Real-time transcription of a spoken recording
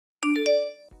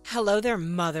Hello there,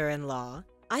 mother-in-law.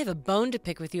 I have a bone to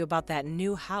pick with you about that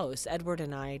new house Edward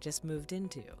and I just moved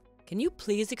into. Can you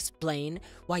please explain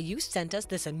why you sent us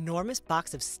this enormous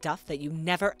box of stuff that you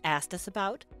never asked us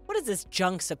about? What is this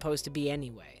junk supposed to be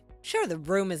anyway? Sure, the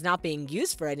room is not being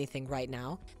used for anything right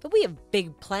now, but we have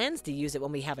big plans to use it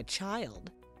when we have a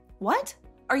child. What?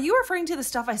 Are you referring to the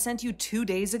stuff I sent you 2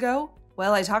 days ago?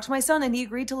 Well, I talked to my son and he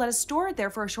agreed to let us store it there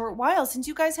for a short while since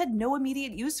you guys had no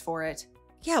immediate use for it.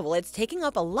 Yeah, well, it's taking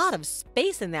up a lot of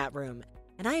space in that room,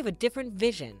 and I have a different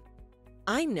vision.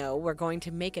 I know we're going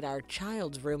to make it our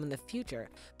child's room in the future,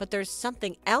 but there's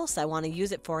something else I want to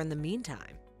use it for in the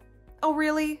meantime. Oh,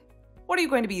 really? What are you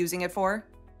going to be using it for?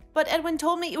 But Edwin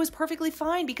told me it was perfectly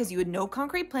fine because you had no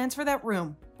concrete plans for that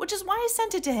room, which is why I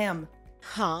sent it to him.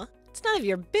 Huh? It's none of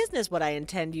your business what I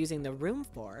intend using the room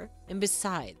for. And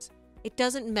besides, it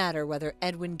doesn't matter whether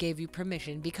Edwin gave you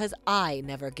permission because I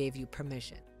never gave you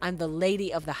permission. I'm the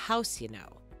lady of the house, you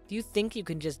know. Do you think you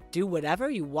can just do whatever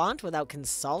you want without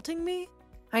consulting me?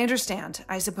 I understand.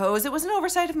 I suppose it was an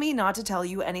oversight of me not to tell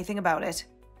you anything about it.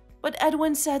 But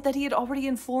Edwin said that he had already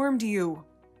informed you.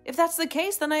 If that's the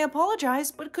case, then I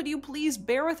apologize, but could you please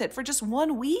bear with it for just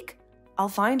 1 week? I'll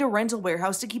find a rental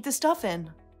warehouse to keep the stuff in.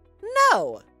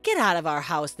 No! Get out of our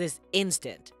house this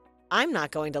instant. I'm not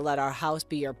going to let our house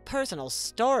be your personal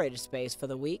storage space for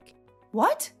the week.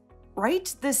 What?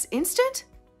 Right this instant?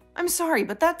 I'm sorry,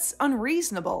 but that's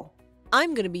unreasonable.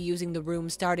 I'm going to be using the room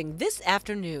starting this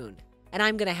afternoon, and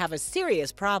I'm going to have a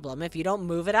serious problem if you don't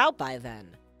move it out by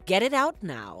then. Get it out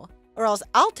now, or else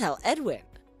I'll tell Edwin.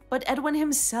 But Edwin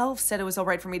himself said it was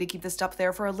alright for me to keep the stuff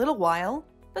there for a little while.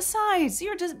 Besides,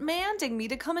 you're demanding me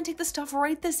to come and take the stuff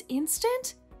right this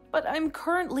instant? But I'm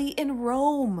currently in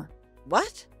Rome.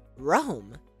 What?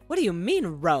 Rome? What do you mean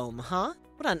Rome, huh?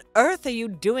 What on earth are you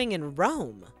doing in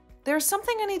Rome? There's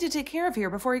something I need to take care of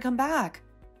here before you come back.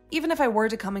 Even if I were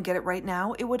to come and get it right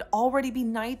now, it would already be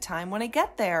nighttime when I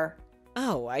get there.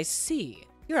 Oh, I see.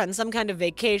 You're on some kind of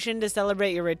vacation to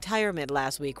celebrate your retirement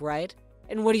last week, right?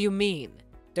 And what do you mean?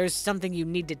 There's something you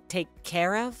need to take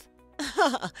care of?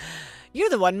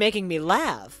 You're the one making me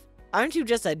laugh. Aren't you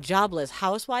just a jobless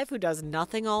housewife who does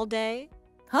nothing all day?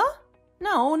 Huh?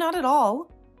 No, not at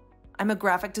all. I'm a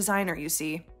graphic designer, you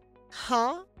see.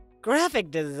 Huh? Graphic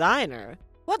designer?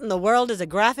 What in the world is a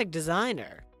graphic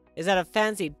designer? Is that a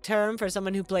fancy term for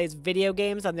someone who plays video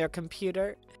games on their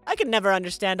computer? I can never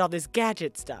understand all this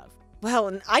gadget stuff. Well,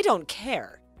 and I don't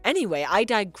care. Anyway, I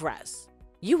digress.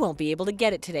 You won't be able to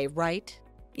get it today, right?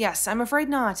 Yes, I'm afraid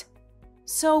not.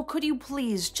 So could you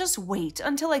please just wait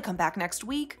until I come back next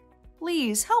week?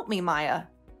 Please help me, Maya.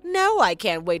 No, I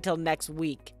can't wait till next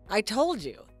week. I told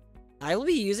you. I will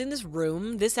be using this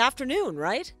room this afternoon,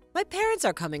 right? My parents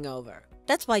are coming over.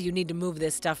 That's why you need to move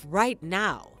this stuff right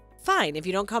now. Fine, if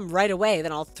you don't come right away,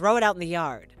 then I'll throw it out in the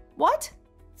yard. What?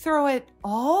 Throw it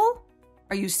all?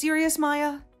 Are you serious,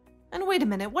 Maya? And wait a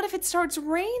minute, what if it starts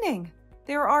raining?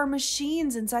 There are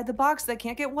machines inside the box that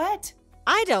can't get wet.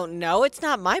 I don't know, it's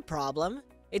not my problem.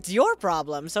 It's your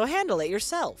problem, so handle it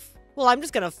yourself. Well, I'm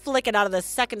just gonna flick it out of the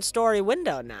second-story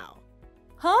window now.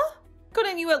 Huh?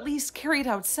 Couldn't you at least carry it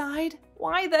outside?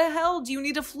 Why the hell do you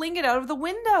need to fling it out of the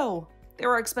window? There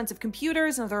are expensive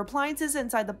computers and other appliances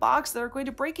inside the box that are going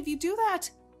to break if you do that.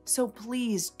 So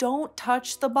please don't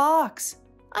touch the box.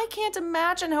 I can't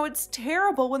imagine how it's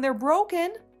terrible when they're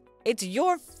broken. It's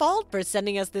your fault for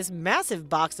sending us this massive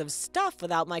box of stuff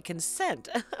without my consent.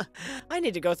 I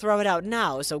need to go throw it out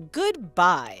now, so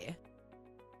goodbye.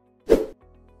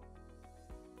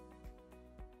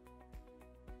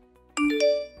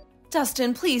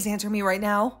 Dustin, please answer me right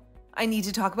now. I need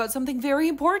to talk about something very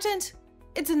important.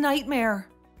 It's a nightmare.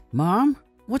 Mom,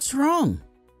 what's wrong?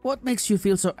 What makes you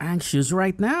feel so anxious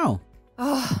right now?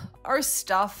 Our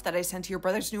stuff that I sent to your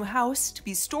brother's new house to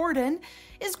be stored in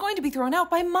is going to be thrown out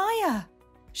by Maya.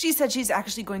 She said she's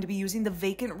actually going to be using the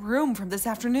vacant room from this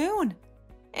afternoon.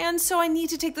 And so I need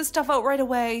to take the stuff out right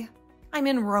away. I'm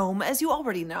in Rome, as you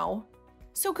already know.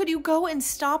 So could you go and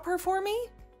stop her for me?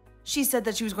 She said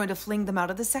that she was going to fling them out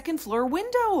of the second-floor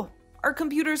window. Our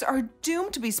computers are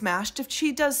doomed to be smashed if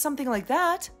she does something like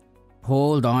that.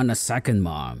 Hold on a second,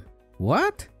 Mom.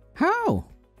 What? How?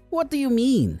 What do you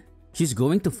mean? She's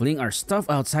going to fling our stuff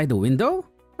outside the window?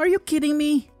 Are you kidding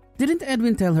me? Didn't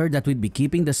Edwin tell her that we'd be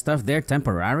keeping the stuff there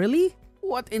temporarily?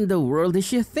 What in the world is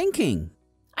she thinking?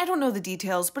 I don't know the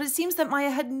details, but it seems that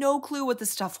Maya had no clue what the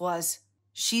stuff was.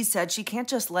 She said she can't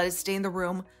just let it stay in the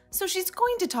room, so she's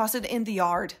going to toss it in the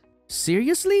yard.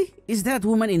 Seriously? Is that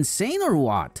woman insane or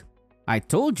what? I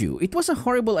told you, it was a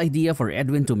horrible idea for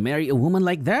Edwin to marry a woman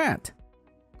like that.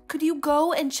 Could you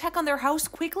go and check on their house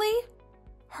quickly?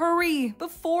 Hurry,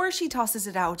 before she tosses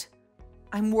it out.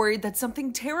 I'm worried that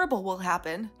something terrible will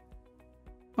happen.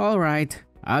 Alright,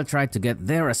 I'll try to get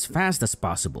there as fast as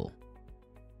possible.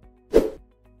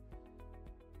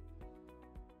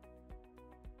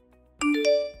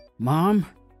 Mom,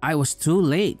 I was too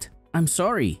late. I'm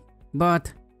sorry,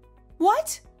 but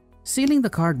What? sealing the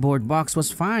cardboard box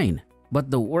was fine,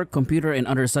 but the work computer and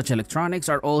other such electronics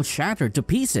are all shattered to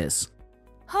pieces.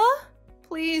 Huh?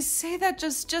 Please say that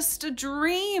just a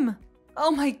dream.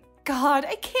 Oh my god,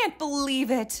 I can't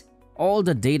believe it. All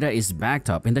the data is backed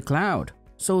up in the cloud,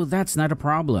 so that's not a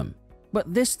problem.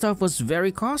 But this stuff was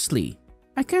very costly.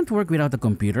 I can't work without a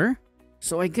computer,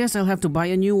 so I guess I'll have to buy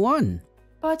a new one.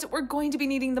 But we're going to be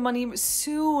needing the money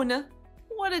soon.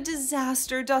 What a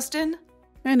disaster, Dustin.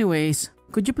 Anyways,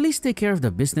 could you please take care of the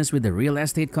business with the real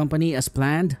estate company as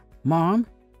planned, Mom?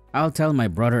 I'll tell my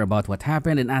brother about what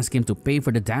happened and ask him to pay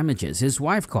for the damages his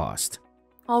wife caused.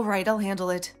 All right, I'll handle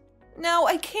it. Now,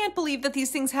 I can't believe that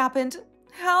these things happened.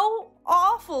 How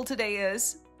awful today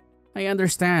is. I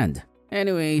understand.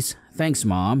 Anyways, thanks,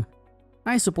 Mom.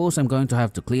 I suppose I'm going to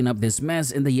have to clean up this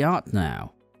mess in the yacht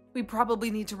now. We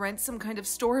probably need to rent some kind of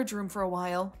storage room for a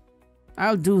while.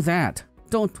 I'll do that.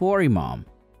 Don't worry, Mom.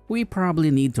 We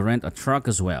probably need to rent a truck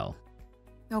as well.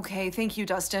 Okay, thank you,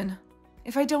 Dustin.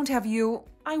 If I don't have you,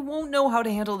 I won't know how to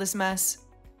handle this mess.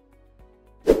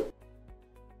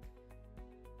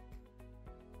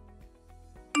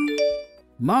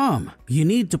 Mom, you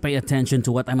need to pay attention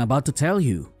to what I'm about to tell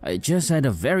you. I just had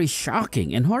a very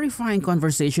shocking and horrifying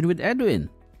conversation with Edwin.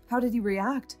 How did he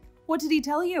react? What did he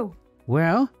tell you?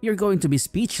 Well, you're going to be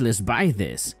speechless by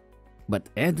this. But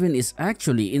Edwin is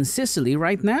actually in Sicily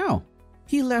right now.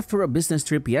 He left for a business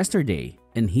trip yesterday,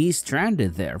 and he's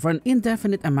stranded there for an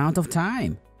indefinite amount of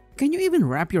time. Can you even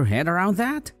wrap your head around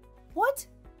that? What?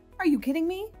 Are you kidding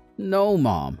me? No,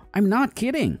 Mom, I'm not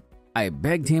kidding. I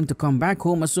begged him to come back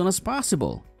home as soon as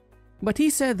possible. But he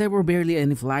said there were barely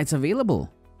any flights available,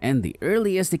 and the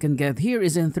earliest he can get here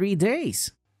is in 3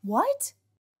 days. What?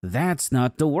 That's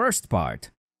not the worst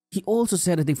part. He also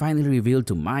said that he finally revealed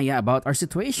to Maya about our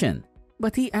situation.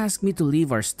 But he asked me to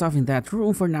leave our stuff in that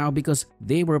room for now because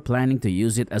they were planning to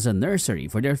use it as a nursery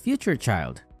for their future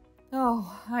child.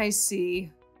 Oh, I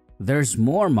see. There's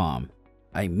more, Mom.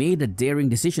 I made a daring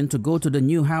decision to go to the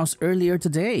new house earlier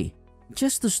today,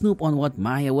 just to snoop on what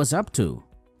Maya was up to.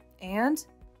 And?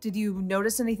 Did you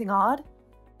notice anything odd?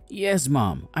 Yes,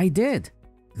 Mom, I did.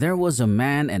 There was a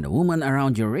man and a woman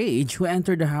around your age who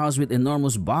entered the house with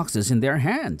enormous boxes in their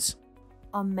hands.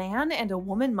 A man and a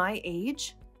woman my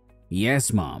age?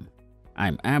 Yes, Mom.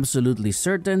 I'm absolutely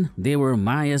certain they were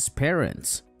Maya's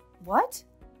parents. What?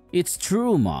 It's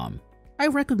true, Mom. I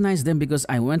recognize them because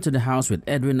I went to the house with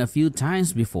Edwin a few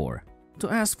times before to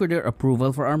ask for their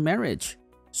approval for our marriage.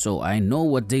 So I know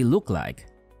what they look like.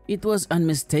 It was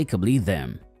unmistakably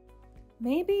them.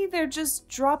 Maybe they're just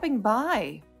dropping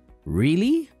by.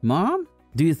 Really, Mom?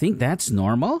 Do you think that's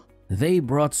normal? They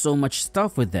brought so much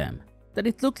stuff with them that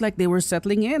it looked like they were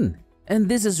settling in. And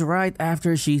this is right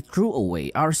after she threw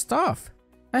away our stuff.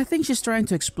 I think she's trying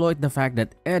to exploit the fact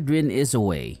that Edwin is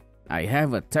away. I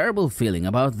have a terrible feeling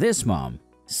about this, Mom.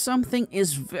 Something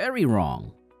is very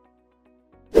wrong.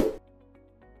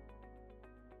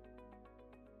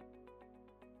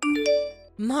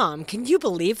 Mom, can you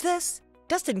believe this?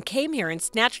 Dustin came here and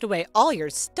snatched away all your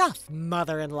stuff,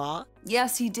 mother-in-law.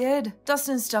 Yes, he did.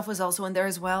 Dustin's stuff was also in there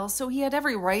as well, so he had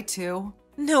every right to.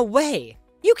 No way!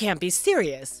 You can't be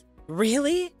serious.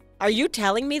 Really? Are you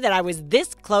telling me that I was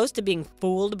this close to being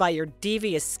fooled by your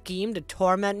devious scheme to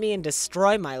torment me and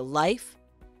destroy my life?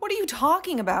 What are you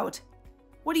talking about?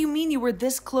 What do you mean you were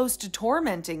this close to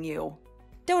tormenting you?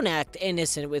 Don't act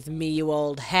innocent with me, you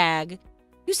old hag.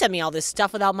 You sent me all this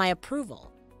stuff without my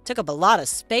approval. Took up a lot of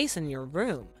space in your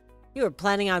room. You were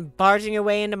planning on barging your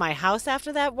way into my house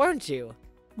after that, weren't you?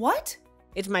 What?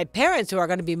 It's my parents who are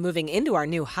going to be moving into our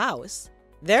new house.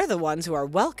 They're the ones who are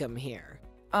welcome here.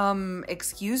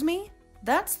 Excuse me?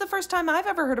 That's the first time I've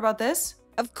ever heard about this.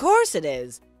 Of course it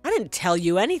is. I didn't tell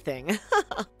you anything.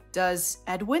 Does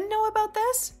Edwin know about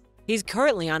this? He's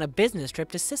currently on a business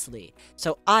trip to Sicily,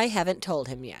 so I haven't told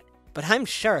him yet. But I'm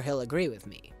sure he'll agree with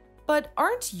me. But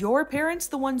aren't your parents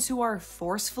the ones who are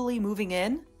forcefully moving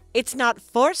in? It's not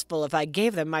forceful if I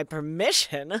gave them my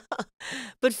permission.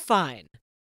 But fine.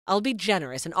 I'll be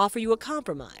generous and offer you a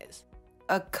compromise.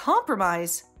 A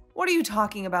compromise? What are you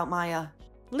talking about, Maya?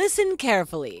 Listen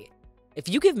carefully. If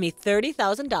you give me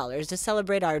 $30,000 to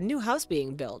celebrate our new house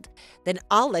being built, then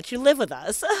I'll let you live with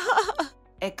us.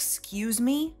 Excuse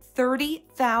me?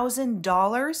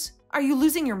 $30,000? Are you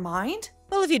losing your mind?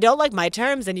 Well, if you don't like my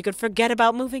terms, then you could forget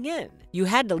about moving in. You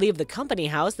had to leave the company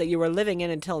house that you were living in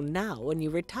until now when you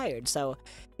retired, so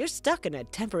you're stuck in a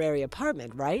temporary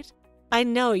apartment, right? I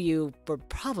know you were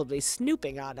probably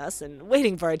snooping on us and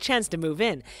waiting for a chance to move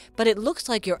in, but it looks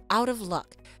like you're out of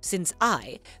luck, since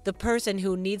I, the person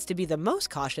who needs to be the most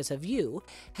cautious of you,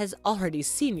 has already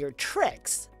seen your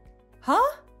tricks.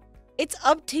 Huh? It's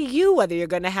up to you whether you're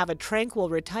going to have a tranquil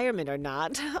retirement or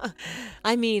not.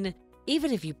 I mean,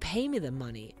 even if you pay me the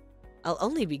money, I'll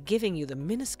only be giving you the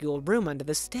minuscule room under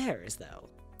the stairs, though.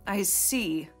 I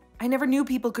see. I never knew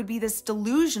people could be this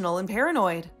delusional and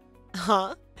paranoid.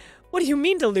 Huh? What do you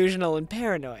mean delusional and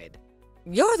paranoid?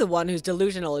 You're the one who's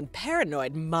delusional and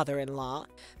paranoid, mother-in-law,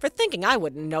 for thinking I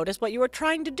wouldn't notice what you were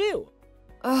trying to do.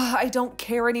 Ugh, I don't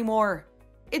care anymore.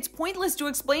 It's pointless to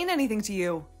explain anything to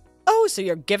you. Oh, so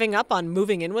you're giving up on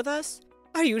moving in with us?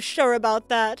 Are you sure about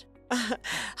that?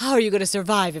 How are you going to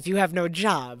survive if you have no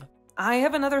job? I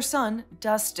have another son,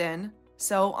 Dustin,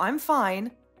 so I'm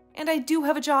fine. And I do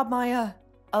have a job, Maya.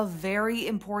 A very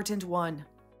important one.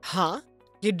 Huh?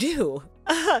 You do?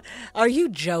 Are you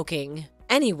joking?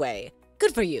 Anyway,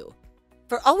 good for you.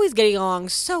 For always getting along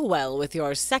so well with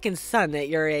your second son at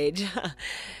your age.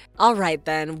 All right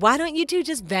then, why don't you two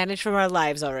just vanish from our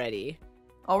lives already?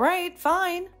 All right,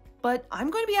 fine. But I'm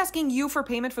going to be asking you for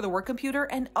payment for the work computer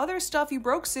and other stuff you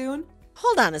broke soon.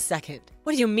 Hold on a second.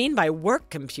 What do you mean by work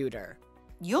computer?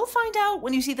 You'll find out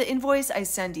when you see the invoice I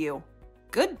send you.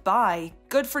 Goodbye,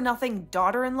 good-for-nothing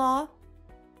daughter-in-law.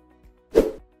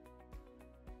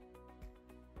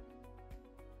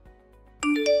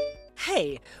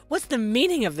 Hey, what's the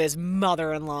meaning of this,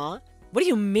 mother-in-law? What do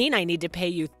you mean I need to pay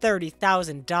you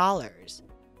 $30,000?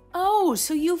 Oh,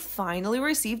 so you finally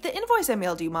received the invoice I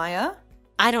mailed you, Maya.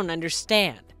 I don't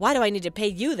understand. Why do I need to pay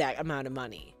you that amount of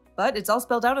money? But it's all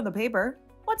spelled out on the paper.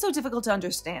 What's so difficult to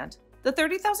understand? The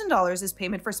 $30,000 is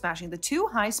payment for smashing the 2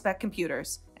 high-spec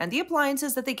computers and the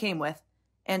appliances that they came with,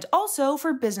 and also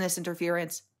for business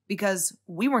interference, because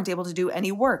we weren't able to do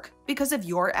any work because of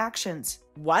your actions.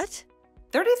 What?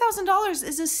 $30,000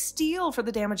 is a steal for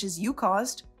the damages you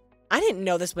caused. I didn't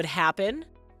know this would happen.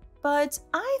 But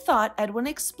I thought Edwin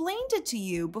explained it to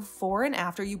you before and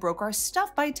after you broke our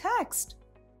stuff by text.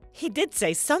 He did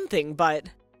say something, but...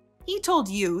 He told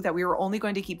you that we were only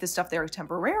going to keep the stuff there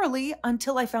temporarily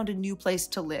until I found a new place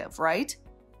to live, right?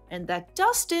 And that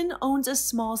Dustin owns a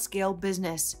small-scale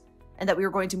business, and that we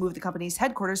were going to move the company's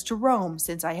headquarters to Rome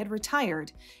since I had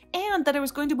retired, and that I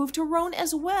was going to move to Rome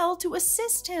as well to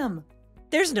assist him.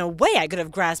 There's no way I could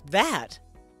have grasped that.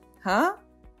 Huh?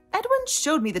 Edwin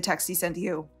showed me the text he sent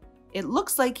you. It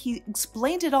looks like he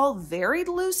explained it all very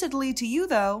lucidly to you,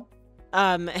 though.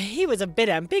 He was a bit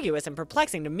ambiguous and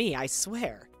perplexing to me, I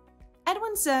swear.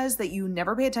 Edwin says that you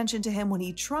never pay attention to him when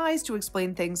he tries to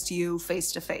explain things to you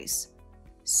face to face.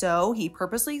 So he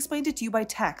purposely explained it to you by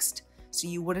text, so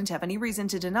you wouldn't have any reason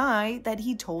to deny that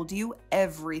he told you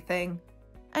everything.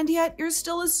 And yet you're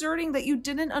still asserting that you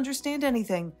didn't understand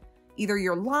anything. Either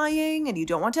you're lying and you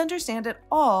don't want to understand at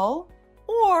all,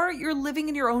 or you're living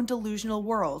in your own delusional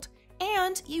world,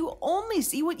 and you only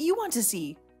see what you want to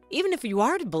see. Even if you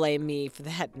are to blame me for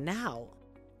that now.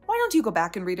 Why don't you go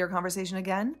back and read our conversation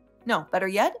again? No, better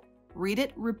yet, read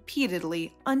it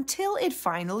repeatedly until it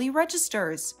finally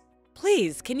registers.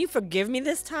 Please, can you forgive me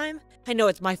this time? I know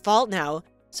it's my fault now,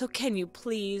 so can you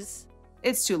please?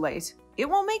 It's too late. It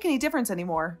won't make any difference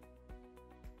anymore.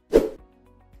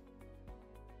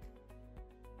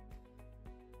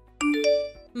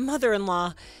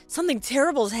 Mother-in-law, something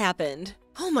terrible's happened.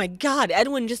 Oh my God,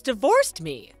 Edwin just divorced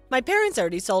me. My parents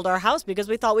already sold our house because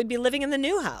we thought we'd be living in the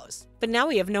new house. But now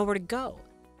we have nowhere to go.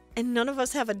 And none of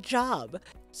us have a job,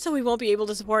 so we won't be able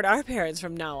to support our parents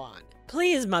from now on.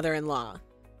 Please, mother-in-law,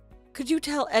 could you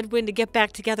tell Edwin to get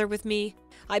back together with me?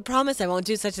 I promise I won't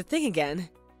do such a thing again.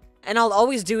 And I'll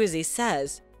always do as he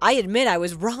says. I admit I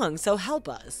was wrong, so help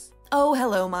us. Oh,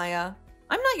 hello, Maya.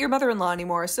 I'm not your mother-in-law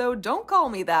anymore, so don't call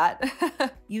me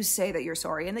that. You say that you're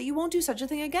sorry and that you won't do such a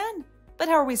thing again. But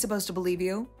how are we supposed to believe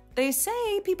you? They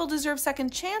say people deserve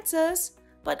second chances,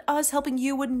 but us helping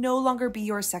you would no longer be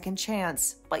your second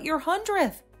chance, but your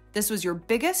 100th. This was your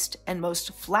biggest and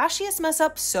most flashiest mess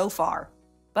up so far.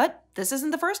 But this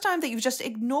isn't the first time that you've just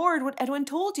ignored what Edwin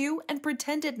told you and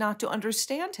pretended not to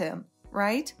understand him,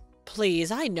 right?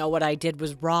 Please, I know what I did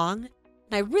was wrong,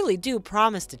 and I really do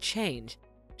promise to change.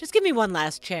 Just give me one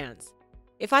last chance.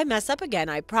 If I mess up again,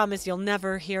 I promise you'll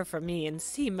never hear from me and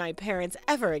see my parents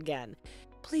ever again.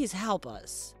 Please help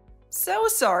us. So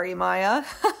sorry, Maya.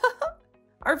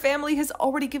 Our family has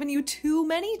already given you too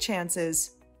many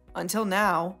chances. Until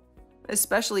now.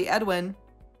 Especially Edwin.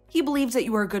 He believed that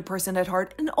you were a good person at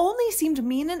heart and only seemed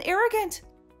mean and arrogant,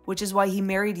 which is why he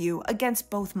married you against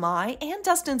both my and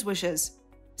Dustin's wishes.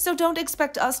 So don't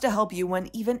expect us to help you when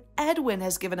even Edwin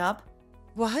has given up.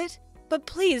 What? But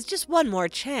please, just one more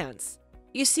chance.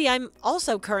 You see, I'm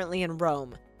also currently in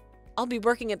Rome. I'll be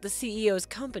working at the CEO's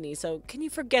company, so can you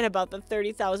forget about the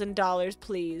 $30,000,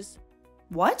 please?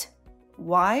 What?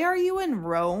 Why are you in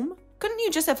Rome? Couldn't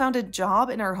you just have found a job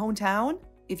in our hometown?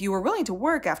 If you were willing to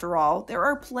work, after all, there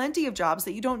are plenty of jobs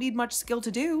that you don't need much skill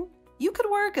to do. You could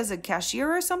work as a cashier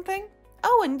or something.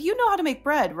 Oh, and you know how to make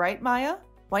bread, right, Maya?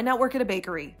 Why not work at a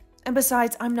bakery? And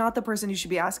besides, I'm not the person you should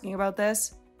be asking about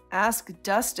this. Ask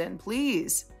Dustin,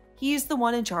 please. He's the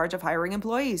one in charge of hiring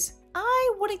employees.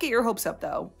 I wouldn't get your hopes up,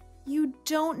 though. You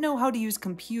don't know how to use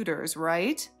computers,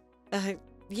 right?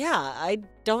 Yeah, I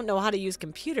don't know how to use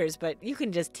computers, but you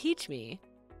can just teach me.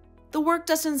 The work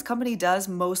Dustin's company does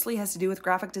mostly has to do with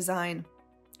graphic design.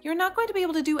 You're not going to be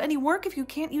able to do any work if you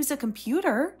can't use a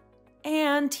computer.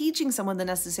 And teaching someone the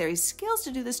necessary skills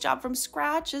to do this job from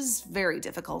scratch is very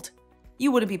difficult.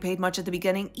 You wouldn't be paid much at the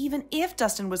beginning, even if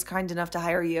Dustin was kind enough to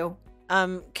hire you.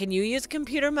 Can you use a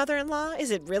computer, mother-in-law?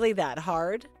 Is it really that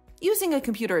hard? Using a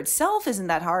computer itself isn't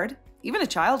that hard. Even a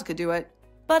child could do it.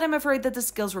 But I'm afraid that the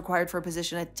skills required for a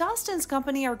position at Dustin's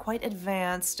company are quite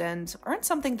advanced and aren't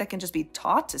something that can just be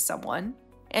taught to someone.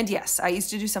 And yes, I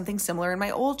used to do something similar in my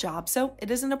old job, so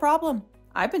it isn't a problem.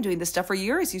 I've been doing this stuff for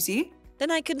years, you see. Then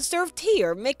I can serve tea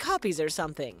or make copies or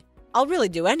something. I'll really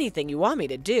do anything you want me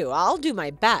to do. I'll do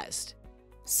my best.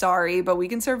 Sorry, but we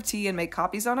can serve tea and make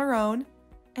copies on our own.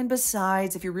 And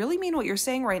besides, if you really mean what you're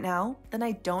saying right now, then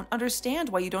I don't understand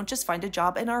why you don't just find a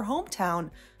job in our hometown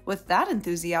with that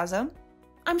enthusiasm.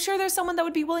 I'm sure there's someone that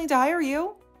would be willing to hire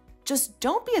you. Just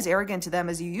don't be as arrogant to them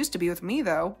as you used to be with me,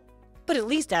 though. But at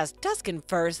least ask Dustin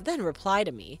first, then reply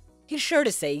to me. He's sure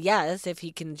to say yes if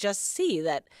he can just see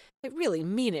that I really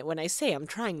mean it when I say I'm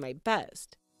trying my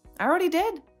best. I already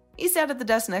did. He sat at the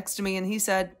desk next to me and he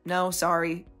said, "No,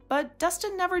 sorry. But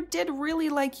Dustin never did really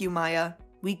like you, Maya.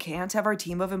 We can't have our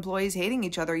team of employees hating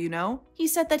each other, you know? He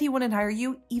said that he wouldn't hire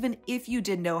you even if you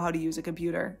did know how to use a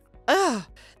computer." Ugh,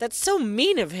 that's so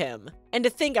mean of him. And to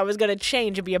think I was going to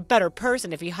change and be a better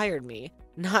person if he hired me.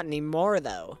 Not anymore,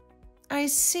 though. I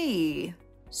see.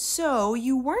 So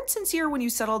you weren't sincere when you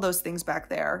said all those things back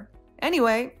there.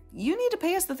 Anyway, you need to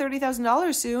pay us the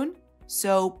 $30,000 soon.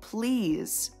 So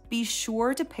please, be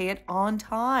sure to pay it on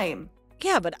time.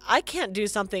 Yeah, but I can't do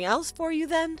something else for you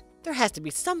then? There has to be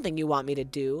something you want me to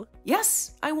do.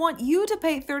 Yes, I want you to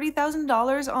pay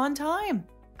 $30,000 on time.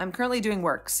 I'm currently doing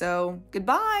work, so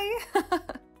goodbye.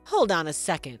 Hold on a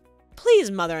second.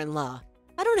 Please, mother-in-law.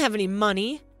 I don't have any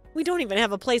money. We don't even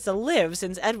have a place to live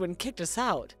since Edwin kicked us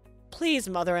out. Please,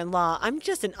 mother-in-law, I'm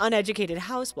just an uneducated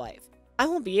housewife. I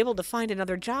won't be able to find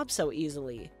another job so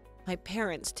easily. My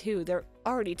parents, too, they're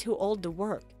already too old to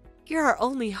work. You're our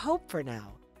only hope for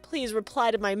now. Please reply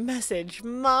to my message,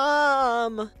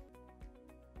 Mom!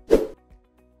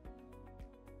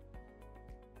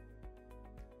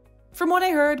 From what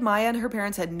I heard, Maya and her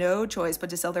parents had no choice but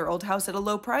to sell their old house at a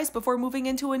low price before moving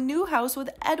into a new house with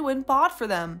Edwin bought for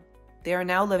them. They are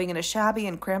now living in a shabby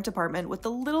and cramped apartment with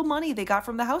the little money they got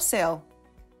from the house sale.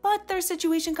 But their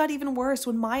situation got even worse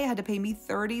when Maya had to pay me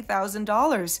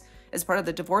 $30,000 as part of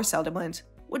the divorce settlement,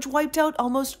 which wiped out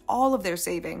almost all of their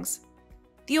savings.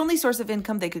 The only source of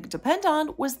income they could depend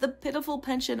on was the pitiful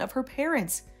pension of her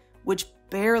parents, which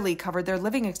barely covered their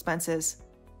living expenses.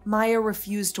 Maya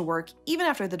refused to work even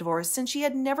after the divorce since she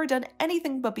had never done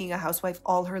anything but being a housewife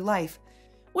all her life,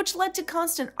 which led to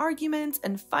constant arguments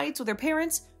and fights with her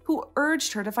parents who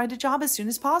urged her to find a job as soon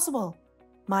as possible.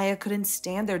 Maya couldn't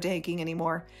stand their nagging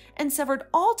anymore and severed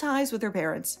all ties with her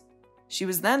parents. She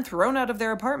was then thrown out of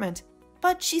their apartment,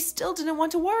 but she still didn't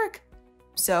want to work.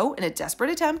 So, in a desperate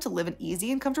attempt to live an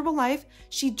easy and comfortable life,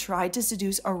 she tried to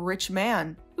seduce a rich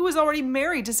man who was already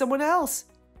married to someone else.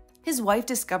 His wife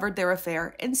discovered their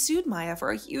affair and sued Maya for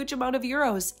a huge amount of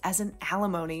euros as an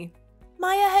alimony.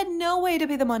 Maya had no way to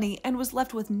pay the money and was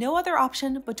left with no other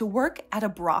option but to work at a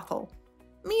brothel.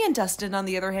 Me and Dustin, on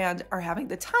the other hand, are having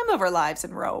the time of our lives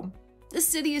in Rome. The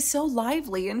city is so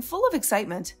lively and full of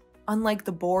excitement. Unlike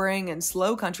the boring and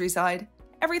slow countryside,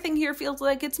 everything here feels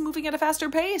like it's moving at a faster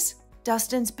pace.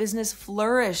 Dustin's business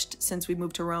flourished since we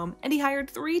moved to Rome, and he hired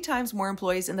 3 times more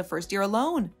employees in the first year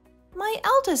alone. My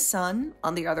eldest son,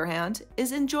 on the other hand,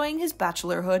 is enjoying his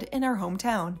bachelorhood in our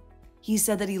hometown. He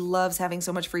said that he loves having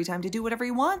so much free time to do whatever he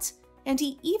wants, and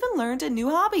he even learned a new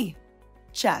hobby: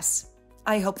 chess.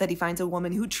 I hope that he finds a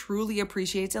woman who truly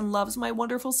appreciates and loves my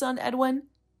wonderful son, Edwin,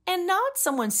 and not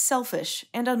someone selfish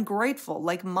and ungrateful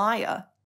like Maya.